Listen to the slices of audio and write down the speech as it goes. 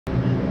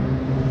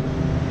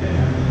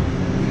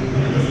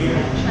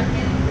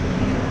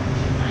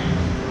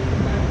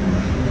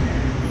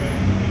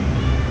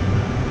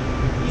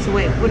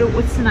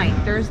What's tonight?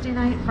 Thursday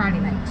night, Friday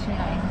night, 2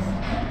 nights.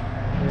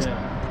 Yeah.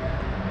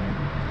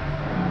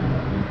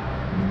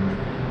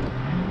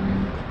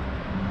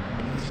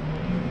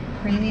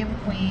 Premium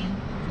queen.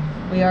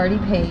 We already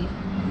paid,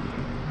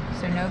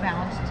 so no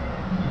bounced.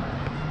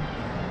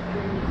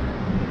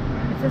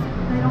 It says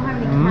they don't have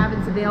any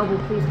cabins available.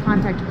 Please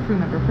contact a crew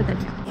member. Put that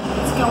down.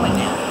 It's going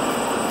now.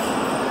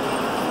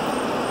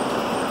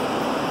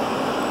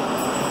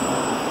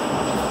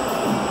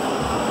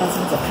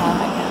 Dozens of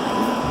comic.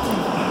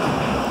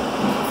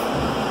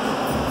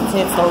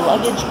 It's the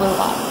luggage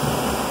robot.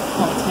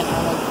 Oh, it's in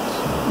our luggage.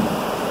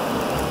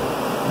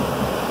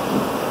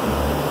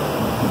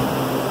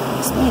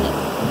 Explain it.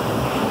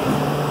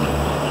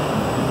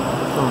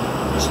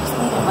 She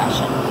explained it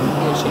Russian.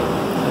 YouTube.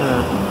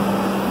 Yeah.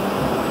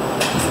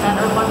 And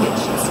her luggage,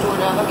 she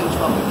stored our luggage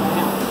while we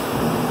went out.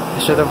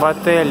 Значит, это в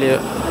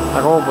отеле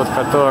робот,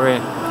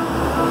 который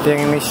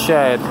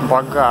перемещает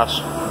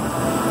багаж,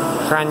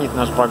 хранит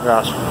наш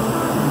багаж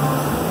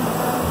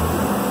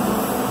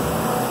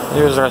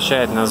и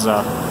возвращает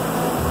назад.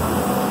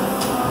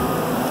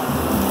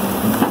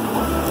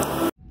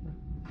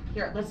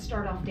 Here, let's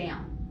start off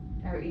down.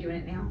 Are you doing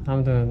it now?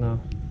 I'm doing it now.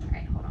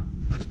 Alright, hold on.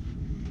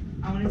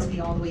 I want it to be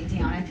all the way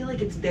down. I feel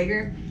like it's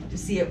bigger to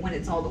see it when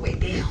it's all the way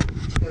down,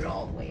 to go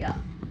all the way up,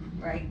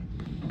 right?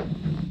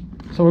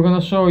 So we're gonna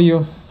show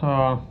you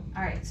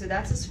Alright, so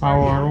that's as far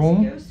our down room.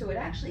 As it goes, so it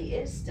actually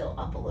is still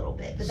up a little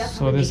bit. But that's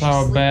So this is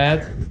our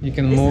bed. Better. You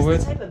can move it. This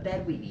is the type of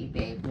bed we need,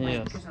 babe. Like,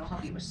 Yes. because it'll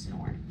help you with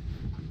snoring.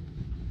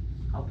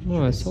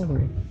 Oh, I saw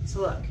that.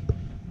 So look.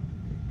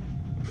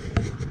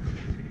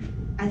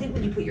 I think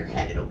when you put your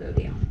head, it'll go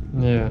down.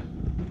 Yeah.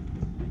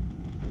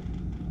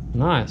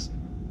 Nice.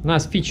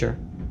 Nice feature.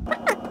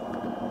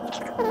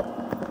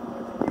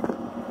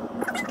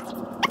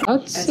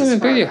 That's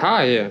pretty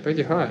high, yeah,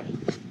 pretty high.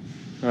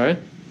 Right?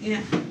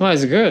 Yeah. No,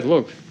 it's good,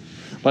 look.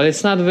 But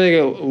it's not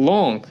very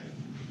long.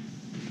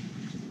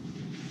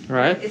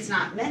 Right? It's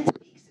not meant to be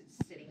because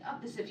it's sitting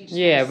up. This if you just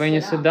Yeah, when you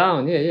sit up.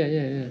 down. Yeah.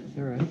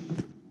 You're right.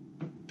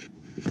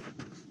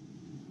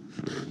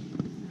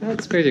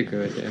 That's pretty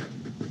good, yeah.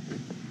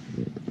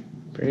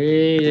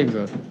 Pretty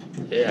good.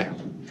 Yeah.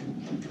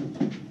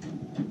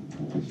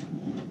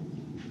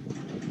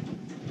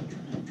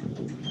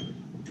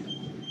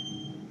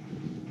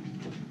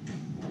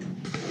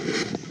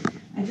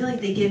 I feel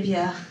like they give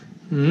you,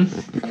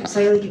 so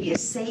they give you a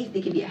safe, they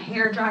give you a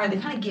hair dryer, they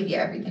kind of give you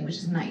everything, which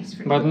is nice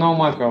for you. But no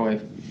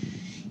microwave.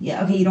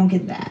 Yeah, okay, you don't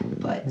get that,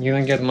 but. You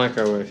don't get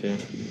microwave, yeah.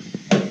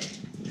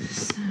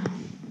 So.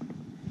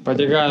 But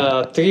you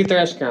got 3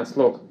 trash cans,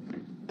 look.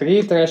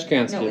 3 trash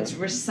cans No, here. it's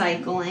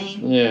recycling.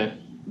 Yeah.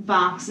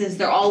 Boxes,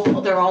 they're all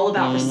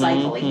about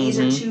recycling. These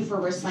are 2 for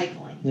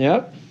recycling.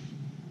 Yep.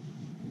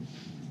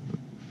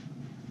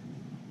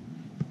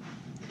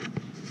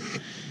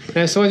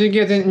 That's what you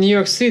get in New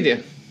York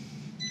City.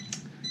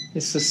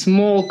 It's a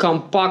small,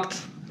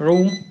 compact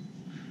room,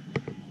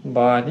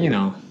 but you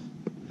know,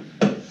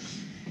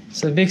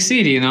 it's a big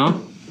city, you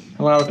know,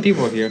 a lot of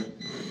people here.